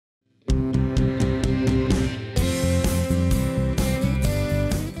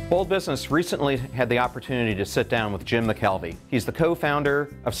Bold Business recently had the opportunity to sit down with Jim McKelvey. He's the co-founder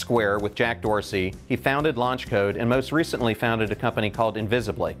of Square with Jack Dorsey. He founded LaunchCode and most recently founded a company called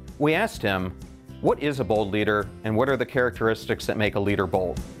Invisibly. We asked him, what is a bold leader and what are the characteristics that make a leader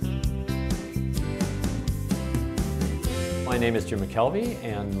bold? My name is Jim McKelvey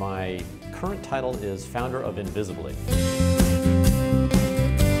and my current title is founder of Invisibly.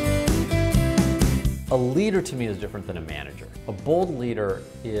 A leader to me is different than a manager. A bold leader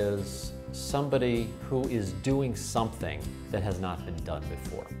is somebody who is doing something that has not been done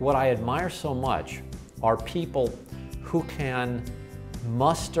before. What I admire so much are people who can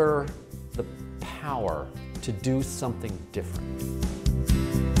muster the power to do something different.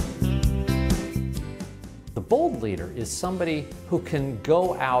 The bold leader is somebody who can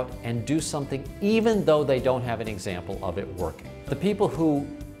go out and do something even though they don't have an example of it working. The people who,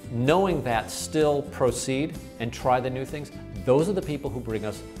 knowing that, still proceed and try the new things, those are the people who bring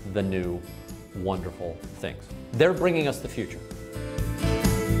us the new, wonderful things. They're bringing us the future.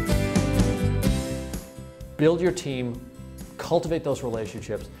 Build your team, cultivate those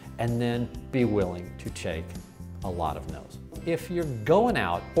relationships, and then be willing to take a lot of no's. If you're going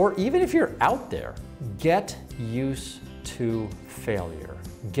out, or even if you're out there, get used to failure.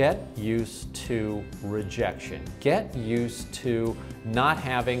 Get used to rejection. Get used to not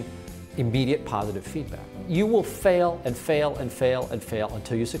having immediate positive feedback. You will fail and fail and fail and fail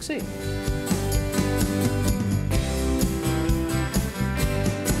until you succeed.